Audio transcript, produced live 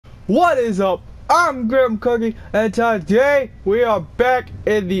What is up? I'm Grim Cookie, and today we are back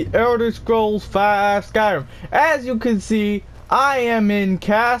in the Elder Scrolls V Skyrim. As you can see, I am in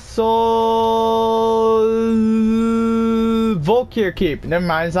Castle Volkir Keep. Never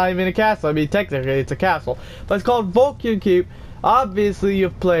mind, it's not even a castle. I mean, technically it's a castle, but it's called Volkir Keep. Obviously,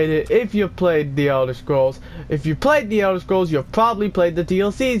 you've played it if you've played the Elder Scrolls. If you played the Elder Scrolls, you've probably played the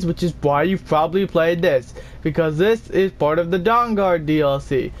DLCs, which is why you've probably played this, because this is part of the Dawnguard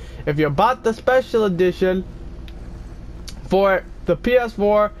DLC. If you bought the special edition for the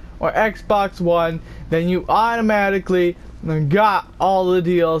PS4 or Xbox One, then you automatically got all the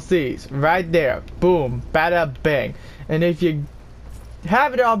DLCs right there. Boom, bada bang. And if you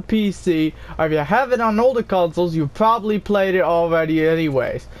have it on PC, or if you have it on older consoles, you probably played it already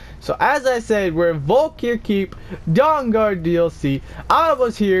anyways. So as I said, we're in Volkir Keep, Dawnguard DLC. I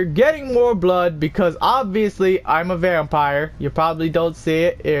was here getting more blood because obviously I'm a vampire. You probably don't see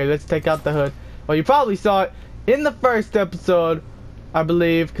it. Here, let's take out the hood. Well, you probably saw it in the first episode, I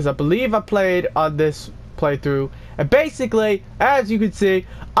believe, because I believe I played on this playthrough. And basically, as you can see,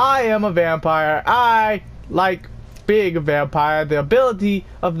 I am a vampire. I like being a vampire. The ability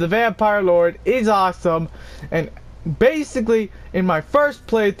of the Vampire Lord is awesome, and basically in my first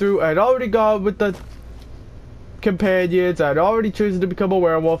playthrough I'd already gone with the companions. I'd already chosen to become a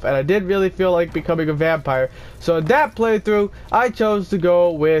werewolf, and I didn't really feel like becoming a vampire, so in that playthrough I chose to go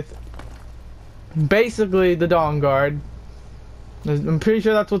with basically the Dawnguard. I'm pretty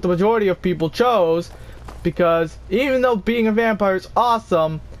sure that's what the majority of people chose, because even though being a vampire is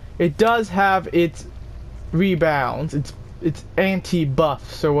awesome, it does have its rebounds, it's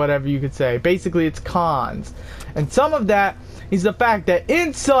anti-buffs, or whatever you could say. Basically it's cons, and some of that is the fact that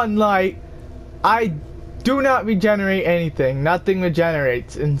in sunlight I do not regenerate anything. Nothing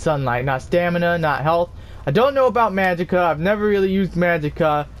regenerates in sunlight, not stamina, not health. I don't know about magicka. I've never really used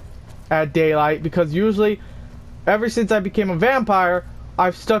magicka at daylight, because usually ever since I became a vampire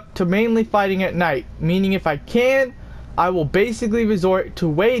I've stuck to mainly fighting at night, meaning if I can, I will basically resort to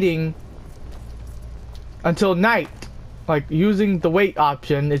waiting until night, like using the wait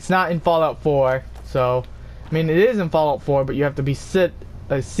option. It's not in Fallout 4, so I mean it is in Fallout 4, but you have to be seated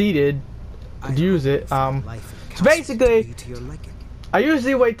to use it. So basically I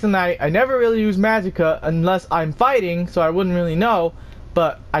usually wait till night. I never really use magicka unless I'm fighting, so I wouldn't really know,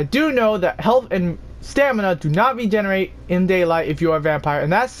 but I do know that health and stamina do not regenerate in daylight if you are a vampire,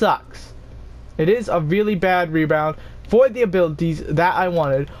 and that sucks. It is a really bad rebound for the abilities that I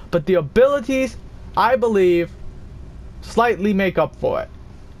wanted, but the abilities, I believe, slightly make up for it.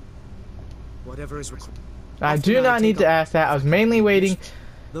 Whatever is required. I do not need to ask that. I was mainly waiting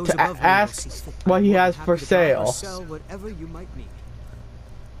to ask what he has for sale.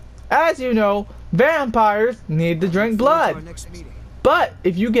 As you know, vampires need to drink blood. But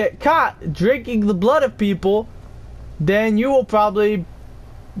if you get caught drinking the blood of people, then you will probably,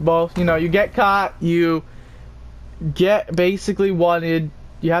 well, you know, you get caught, you get basically wanted.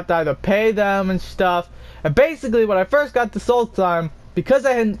 You have to either pay them and stuff. And basically when I first got to Solstheim, because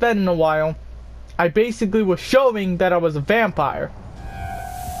I hadn't been in a while, I basically was showing that I was a vampire.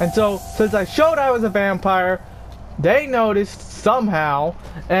 And so since I showed I was a vampire, they noticed somehow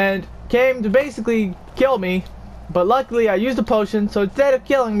and came to basically kill me. But luckily I used a potion, so instead of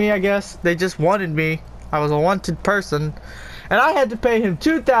killing me, I guess they just wanted me. I was a wanted person, and I had to pay him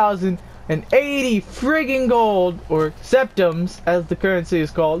 2,080 friggin' gold, or septims as the currency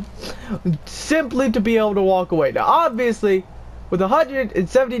is called, simply to be able to walk away. Now obviously with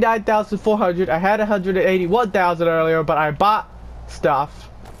 179,400, I had 181,000 earlier, but I bought stuff,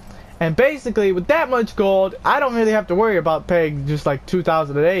 and basically with that much gold I don't really have to worry about paying just like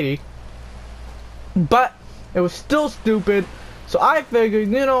 2,080. But it was still stupid, so I figured,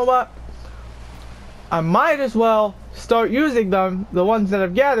 you know what, I might as well start using them, the ones that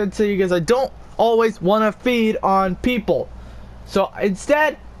I've gathered, so because I don't always want to feed on people. So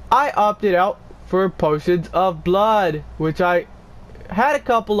instead I opted out for potions of blood, which I had a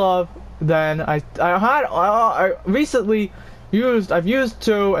couple of. Then I recently used, I've used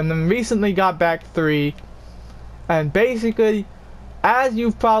 2, and then recently got back 3. And basically, as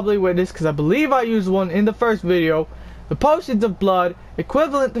you've probably witnessed, because I believe I used one in the first video, the potions of blood,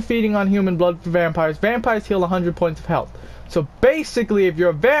 equivalent to feeding on human blood for vampires. Vampires heal 100 points of health. So basically, if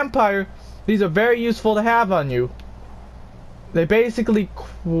you're a vampire, these are very useful to have on you. They basically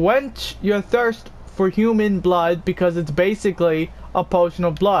quench your thirst for human blood, because it's basically a potion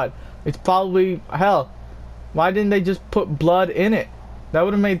of blood. It's probably, hell, why didn't they just put blood in it? That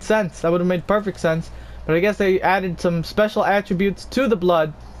would have made sense. That would have made perfect sense. But I guess they added some special attributes to the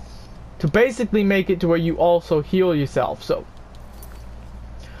blood to basically make it to where you also heal yourself. So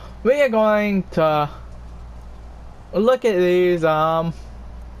we are going to look at these. I'm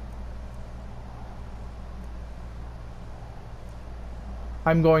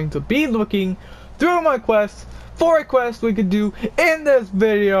going to be looking through my quests for a quest we could do in this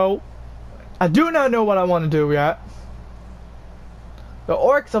video. I do not know what I want to do yet. The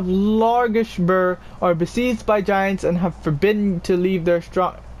orcs of Largashbur are besieged by giants and have been forbidden to leave their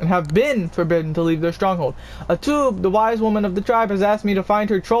stronghold. A Tube, the wise woman of the tribe, has asked me to find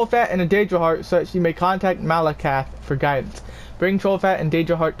her Trollfat and a Daedra heart so that she may contact Malakath for guidance. Bring Trollfat and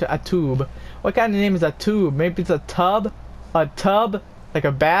Daedra heart to Atub. What kind of name is Atub? Maybe it's a tub? A tub? Like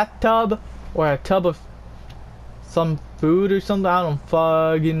a bathtub? Or a tub of some food or something? I don't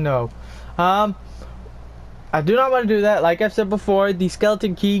fucking know. I do not want to do that. Like I've said before, the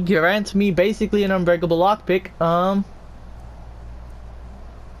skeleton key grants me basically an unbreakable lockpick.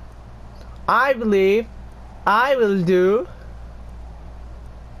 I believe I will do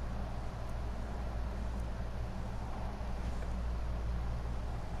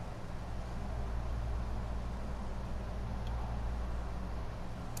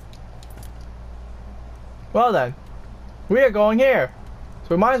well then. We are going here.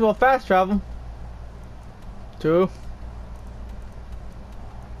 So we might as well fast travel to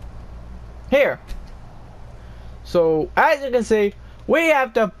here. So as you can see, we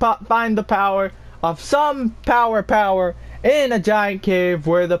have to find the power of some power in a giant cave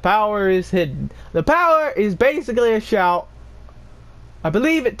where the power is hidden. The power is basically a shout. I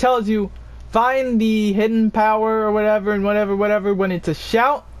believe it tells you find the hidden power or whatever and whatever when it's a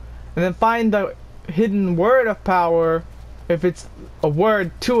shout, and then find the hidden word of power if it's a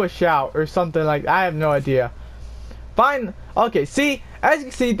word to a shout or something like that. I have no idea. Okay, see, as you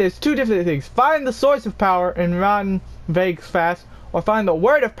can see, there's two different things. Find the source of power in Rotten Vegas Fast, or find the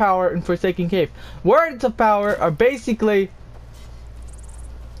word of power in Forsaken Cave. Words of power are basically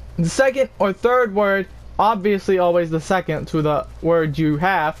the second or third word, obviously always the second to the word you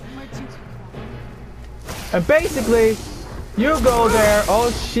have. And basically, you go there, oh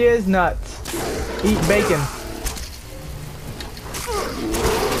shiz nuts, eat bacon.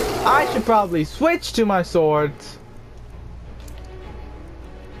 I should probably switch to my swords.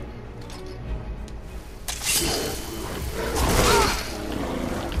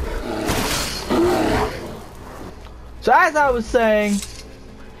 So as I was saying,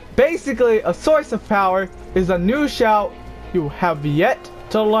 basically a source of power is a new shout you have yet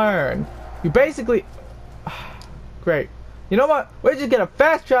to learn. You basically... Great. You know what? We're just gonna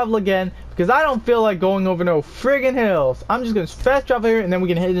fast travel again because I don't feel like going over no friggin' hills. I'm just gonna fast travel here and then we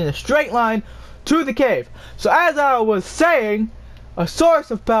can head in a straight line to the cave. So as I was saying, a source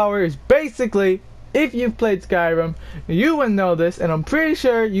of power is basically, if you've played Skyrim, you will know this, and I'm pretty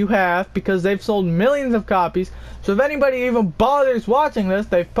sure you have because they've sold millions of copies. So if anybody even bothers watching this,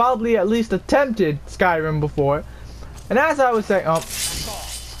 they've probably at least attempted Skyrim before. And as I was saying,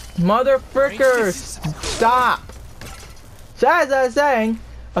 motherfrickers, stop. So as I was saying,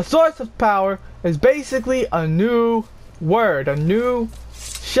 a source of power is basically a new word, a new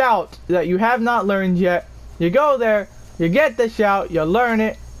shout that you have not learned yet. You go there, you get the shout, you learn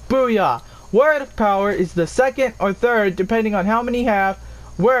it, booyah. Word of power is the second or third, depending on how many have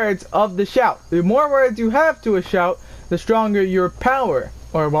words of the shout. The more words you have to a shout, the stronger your power,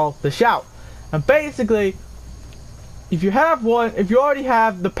 or well, the shout. And basically, if you have one, if you already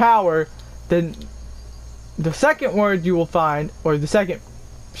have the power, then the second word you will find, or the second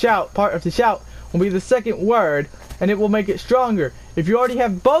shout, part of the shout, will be the second word, and it will make it stronger. If you already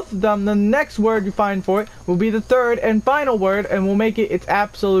have both of them, the next word you find for it will be the third and final word and will make it its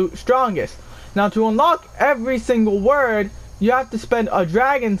absolute strongest. Now to unlock every single word, you have to spend a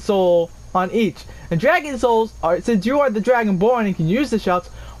dragon soul on each. And dragon souls are, since you are the dragonborn and can use the shouts,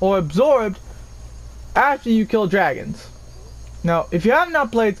 are absorbed after you kill dragons. Now, if you have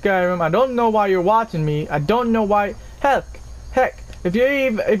not played Skyrim, I don't know why you're watching me. I don't know why. Heck, if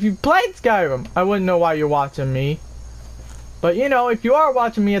you played Skyrim, I wouldn't know why you're watching me. But you know, if you are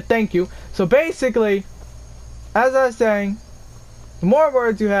watching me, thank you. So basically, as I was saying, the more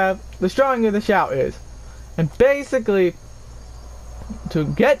words you have, the stronger the shout is. And basically, to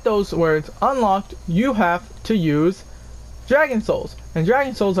get those words unlocked, you have to use dragon souls. And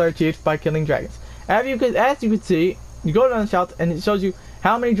dragon souls are achieved by killing dragons. As you can see, you go down the shouts and it shows you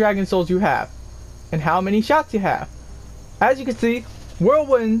how many dragon souls you have and how many shouts you have. As you can see,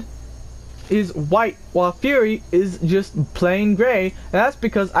 Whirlwind is white while Fury is just plain gray, and that's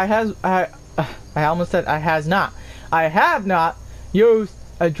because I have not used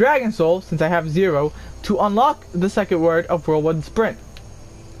a dragon soul, since I have 0, to unlock the second word of Whirlwind Sprint.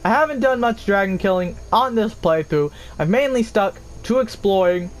 I haven't done much dragon killing on this playthrough. I've mainly stuck to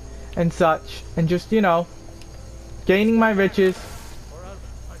exploring and such, and just, you know, gaining my riches.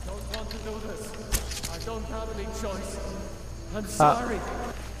 I don't want to do this. I don't have any choice. I'm sorry.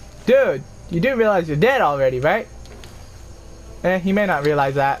 Dude, you do realize you're dead already, right? He may not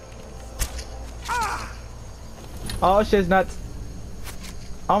realize that. Oh, shit's nuts.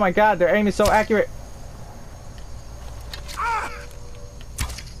 Oh my god, their aim is so accurate.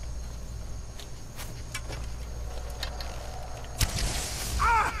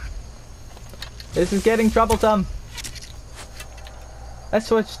 This is getting troublesome. Let's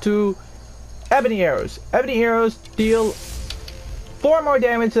switch to ebony arrows. Ebony arrows deal 4 more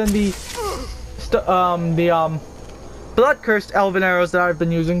damage than the blood-cursed elven arrows that I've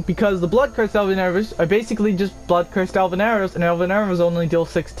been using, because the blood-cursed elven arrows are basically just blood-cursed elven arrows, and elven arrows only deal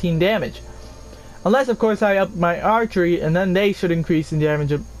 16 damage. Unless, of course, I up my archery, and then they should increase in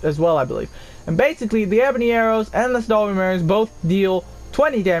damage as well, I believe. And basically, the ebony arrows and the stalwart arrows both deal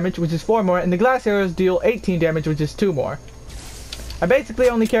 20 damage, which is 4 more, and the glass arrows deal 18 damage, which is 2 more. I basically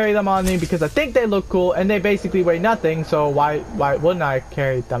only carry them on me because I think they look cool, and they basically weigh nothing, so why wouldn't I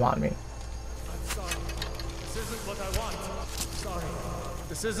carry them on me? I'm sorry. This isn't what I want. Sorry.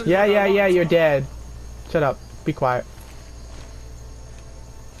 This isn't Yeah, what I yeah, want. you're dead. Shut up. Be quiet.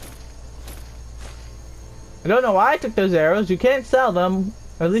 I don't know why I took those arrows. You can't sell them,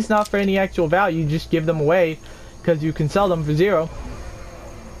 at least not for any actual value. You just give them away because you can sell them for 0.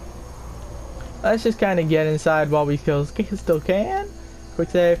 Let's just kind of get inside while we still can. Quick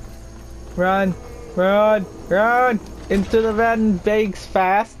save. Run, run, run into the Van Vegas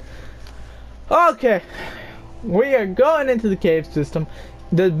fast. Okay, we are going into the cave system.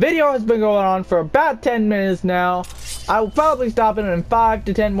 The video has been going on for about 10 minutes now. I will probably stop it in 5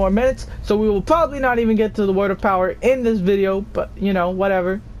 to 10 more minutes, so we will probably not even get to the word of power in this video, but you know,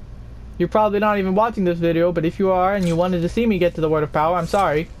 whatever. You're probably not even watching this video, but if you are and you wanted to see me get to the word of power, I'm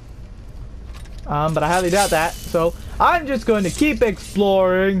sorry. But I highly doubt that, so I'm just going to keep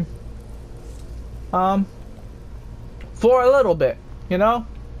exploring for a little bit, you know?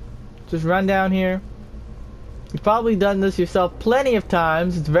 Just run down here. You've probably done this yourself plenty of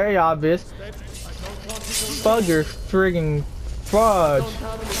times, it's very obvious. Bugger friggin' fudge.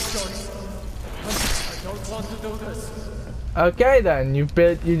 I don't want to do this. Okay then,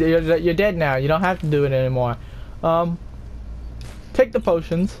 you're dead now, you don't have to do it anymore. Take the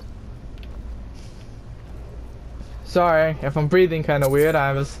potions. Sorry if I'm breathing kind of weird.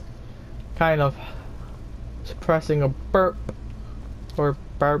 I was kind of suppressing a burp or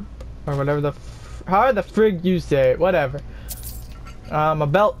whatever the how the frig you say it. Whatever. A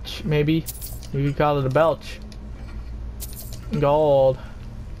belch maybe. You could call it a belch. Gold.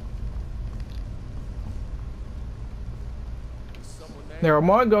 There are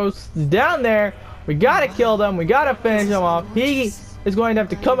more ghosts down there. We gotta kill them. We gotta finish them off. He is going to have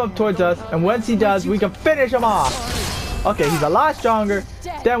to come up towards us, and once he does, we can finish him off. Okay, he's a lot stronger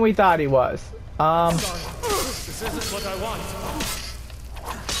than we thought he was. This isn't what I want.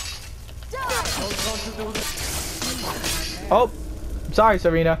 Oh, sorry,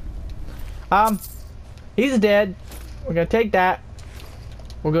 Serena. He's dead. We're gonna take that.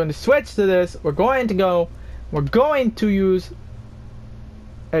 We're going to switch to this. We're going to use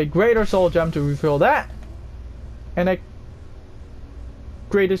a greater soul gem to refill that, and a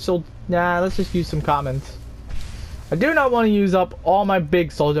greater soul. Nah, let's just use some commons. I do not want to use up all my big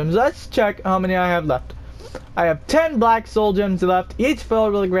soul gems. Let's check how many I have left. I have 10 black soul gems left, each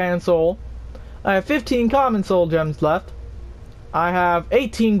filled with a grand soul. I have 15 common soul gems left. I have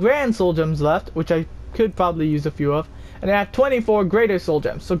 18 grand soul gems left, which I could probably use a few of. And I have 24 greater soul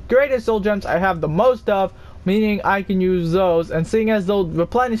gems. So greater soul gems I have the most of, meaning I can use those. And seeing as they'll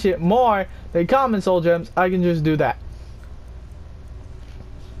replenish it more than common soul gems, I can just do that.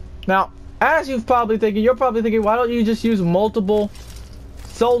 Now, as you're probably thinking, why don't you just use multiple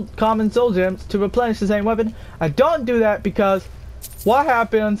common soul gems to replenish the same weapon? I don't do that because what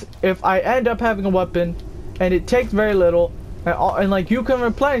happens if I end up having a weapon and it takes very little, and like you can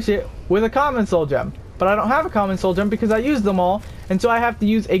replenish it with a common soul gem, but I don't have a common soul gem because I used them all, and so I have to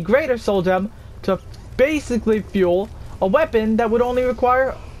use a greater soul gem to basically fuel a weapon that would only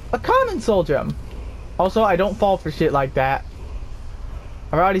require a common soul gem. Also, I don't fall for shit like that.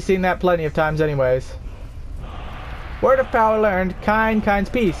 I've already seen that plenty of times anyways. Word of power learned. Kind's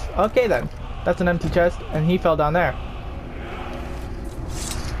peace. Okay then. That's an empty chest, and he fell down there.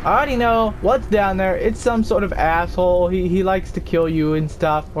 I already know what's down there. It's some sort of asshole. He likes to kill you and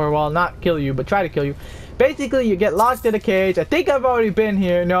stuff. Or, well, not kill you, but try to kill you. Basically, you get locked in a cage. I think I've already been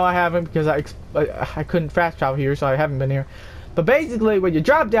here. No, I haven't, because I couldn't fast travel here, so I haven't been here. But basically, when you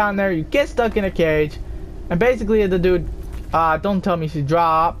drop down there, you get stuck in a cage. And basically, the dude... don't tell me she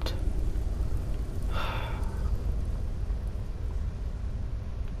dropped.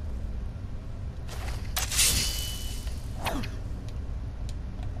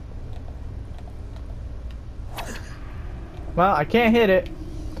 Well, I can't hit it.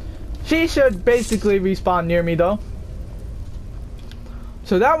 She should basically respawn near me though.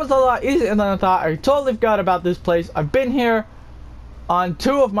 So that was a lot easier than I thought. I totally forgot about this place. I've been here on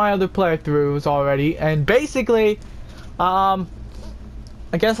 2 of my other playthroughs already, and basically, I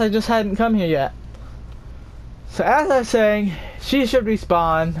guess I just hadn't come here yet. So as I was saying, she should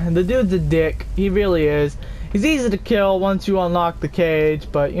respawn, and the dude's a dick. He really is. He's easy to kill once you unlock the cage,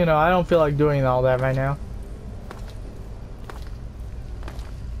 but you know, I don't feel like doing all that right now.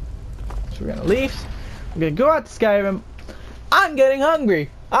 So we're gonna leave. We're gonna go out to Skyrim. I'm getting hungry.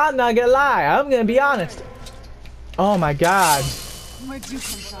 I'm not gonna lie. I'm gonna be honest. Oh my god. Where'd you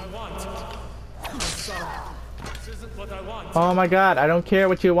come from? This isn't what I want. Oh my god. I don't care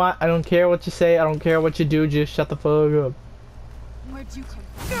what you want. I don't care what you say. I don't care what you do. Just shut the fuck up. Where'd you come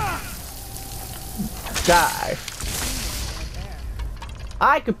from? Die.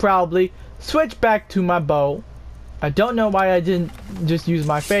 I could probably switch back to my bow. I don't know why I didn't just use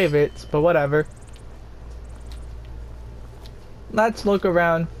my favorites, but whatever. Let's look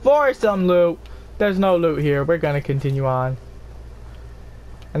around for some loot. There's no loot here. We're gonna continue on.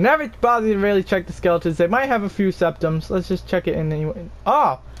 I never bothered to really check the skeletons. They might have a few septums. Let's just check it in anyway.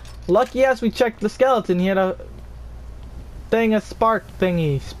 Oh! Lucky as we checked the skeleton. He had a thing, a spark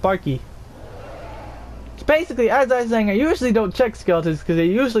thingy. Sparky. So basically, as I was saying, I usually don't check skeletons because they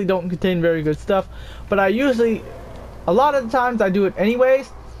usually don't contain very good stuff. But I usually, a lot of the times I do it anyways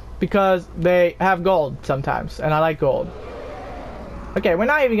because they have gold sometimes. And I like gold. Okay, we're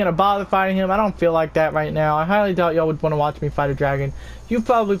not even gonna bother fighting him. I don't feel like that right now. I highly doubt y'all would want to watch me fight a dragon. You've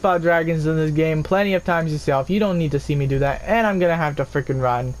probably fought dragons in this game plenty of times yourself. You don't need to see me do that. And I'm gonna have to freaking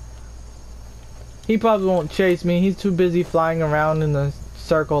run. He probably won't chase me. He's too busy flying around in the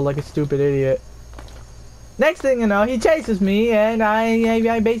circle like a stupid idiot. Next thing you know, he chases me and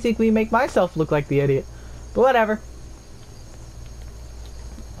I basically make myself look like the idiot. But whatever.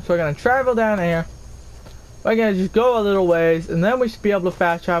 So we're gonna travel down here. We're gonna just go a little ways, and then we should be able to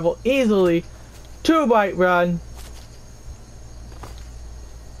fast travel easily to Whiterun.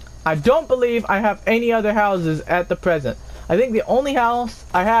 I don't believe I have any other houses at the present. I think the only house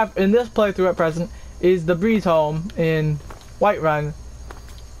I have in this playthrough at present is the Breeze home in Whiterun.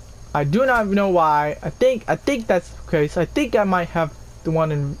 I do not know why. I think that's the case. I think I might have the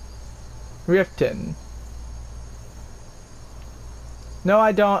one in Riften. No,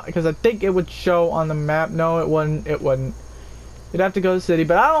 I don't, because I think it would show on the map. No, it wouldn't. It wouldn't. You'd have to go to the city,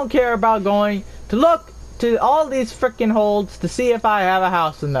 but I don't care about going to look to all these freaking holds to see if I have a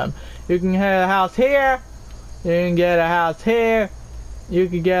house in them. You can get a house here. You can get a house here. You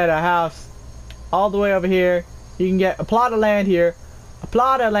can get a house all the way over here. You can get a plot of land here. A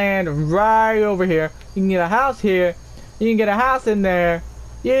plot of land right over here. You can get a house here. You can get a house in there.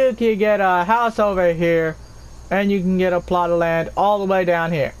 You can get a house over here. And you can get a plot of land all the way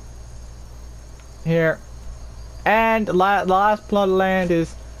down here. Here. And the last plot of land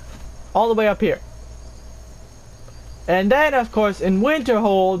is all the way up here. And then, of course, in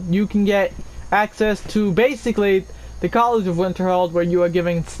Winterhold, you can get access to basically the College of Winterhold, where you are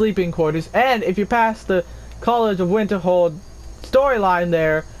given sleeping quarters. And if you pass the College of Winterhold storyline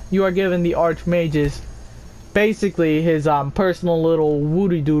there, you are given the Archmage's, basically his personal little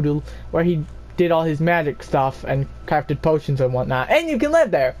woody doodle, where he did all his magic stuff and crafted potions and whatnot, and you can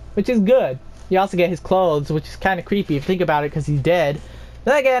live there, which is good. You also get his clothes, which is kind of creepy if you think about it, because he's dead.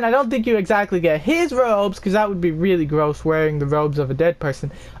 Then again, I don't think you exactly get his robes, because that would be really gross, wearing the robes of a dead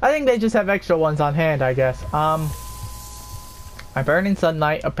person. I think they just have extra ones on hand, I guess. I burn in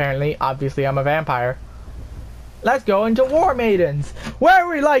sunlight, apparently. Obviously, I'm a vampire. Let's go into War Maidens, where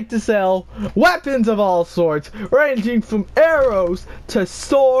we like to sell weapons of all sorts, ranging from arrows to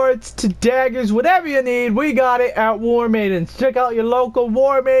swords to daggers, whatever you need, we got it at War Maidens. Check out your local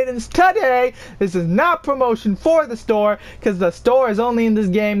War Maidens today. This is not promotion for the store, because the store is only in this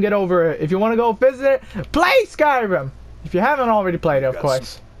game. Get over it. If you want to go visit it, play Skyrim. If you haven't already played it, of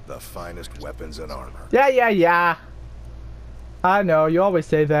course. The finest weapons and armor. Yeah. I know, you always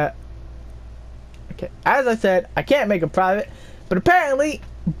say that. Okay, as I said, I can't make a profit, but apparently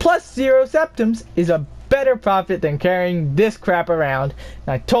 +0 septums is a better profit than carrying this crap around.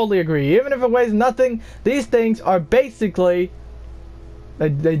 And I totally agree. Even if it weighs nothing, these things are basically,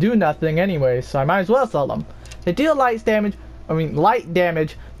 they do nothing anyway, so I might as well sell them. They deal light damage,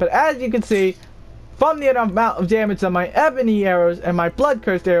 but as you can see, from the amount of damage that my ebony arrows and my blood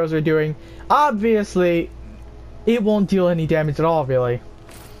cursed arrows are doing, obviously it won't deal any damage at all, really.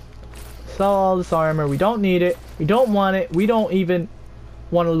 Sell all this armor. We don't need it. We don't want it. We don't even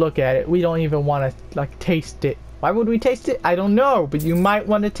want to look at it. We don't even want to like taste it. Why would we taste it? I don't know, but you might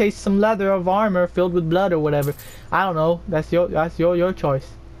want to taste some leather of armor filled with blood or whatever. I don't know. That's your choice.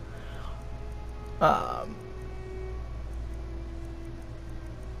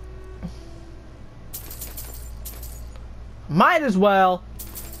 Might as well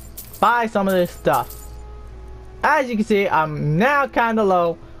buy some of this stuff. As you can see, I'm now kind of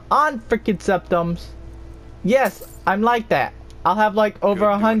low on freaking septums. Yes, I'm like that. I'll have like over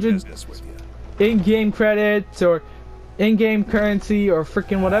 100 in-game credits or in-game currency or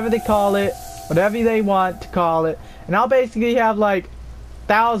freaking whatever they call it, whatever they want to call it, and I'll basically have like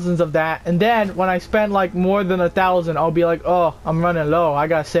thousands of that. And then when I spend like more than 1,000, I'll be like, oh, I'm running low, I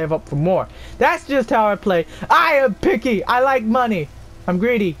gotta save up for more. That's just how I play. I am picky. I like money. I'm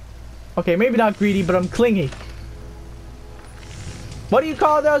greedy. Okay, maybe not greedy, but I'm clingy. What do you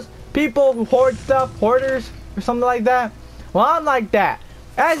call those people who hoard stuff? Hoarders or something like that? Well, I'm like that.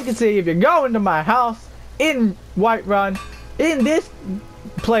 As you can see, if you go into my house in Whiterun, in this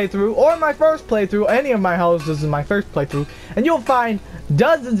playthrough, or my first playthrough, any of my houses in my first playthrough, and you'll find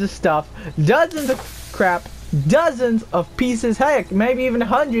dozens of stuff, dozens of crap, dozens of pieces, heck, maybe even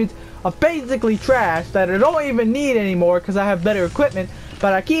hundreds of basically trash that I don't even need anymore because I have better equipment,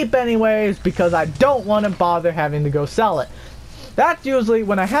 but I keep anyways because I don't want to bother having to go sell it. That's usually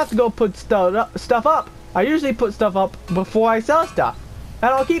when I have to go put stuff up. I usually put stuff up before I sell stuff. And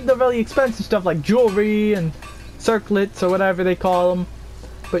I'll keep the really expensive stuff like jewelry and circlets or whatever they call them.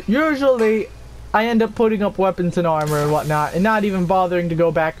 But usually I end up putting up weapons and armor and whatnot and not even bothering to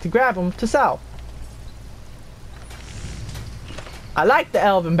go back to grab them to sell. I like the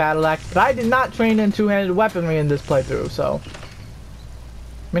elven battle axe, but I did not train in two-handed weaponry in this playthrough, so.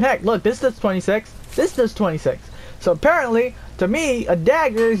 I mean, heck, look, this does 26. This does 26. So apparently, to me, a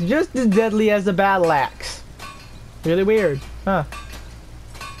dagger is just as deadly as a battle axe. Really weird, huh?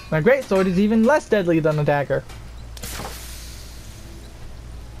 My greatsword is even less deadly than a dagger.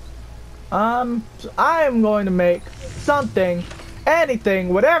 So I am going to make something,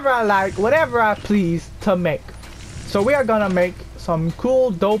 anything, whatever I like, whatever I please to make. So we are gonna make some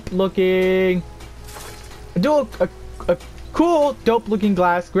cool, dope-looking, a cool, dope-looking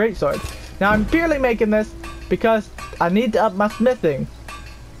glass greatsword. Now I'm purely making this because I need to up my smithing.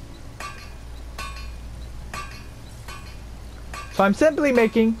 So I'm simply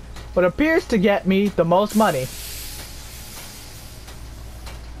making what appears to get me the most money.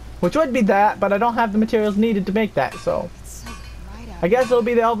 Which would be that, but I don't have the materials needed to make that, so I guess it'll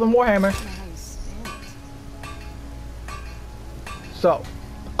be the Elven Warhammer. So,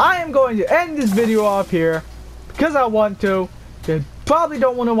 I am going to end this video off here because I want to. You probably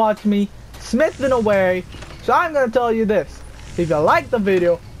don't want to watch me smithing away, so I'm going to tell you this. If you like the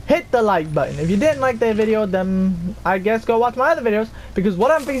video, hit the like button. If you didn't like that video, then I guess go watch my other videos, because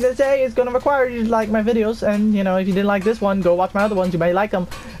what I'm going to say is going to require you to like my videos, and you know, if you didn't like this one, go watch my other ones, you may like them.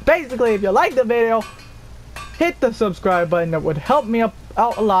 Basically, if you like the video, hit the subscribe button. That would help me out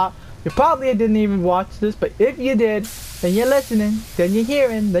a lot. You probably didn't even watch this, but if you did, then you're listening, then you're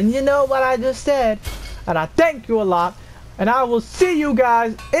hearing, then you know what I just said, and I thank you a lot, and I will see you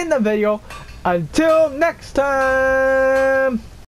guys in the video. Until next time.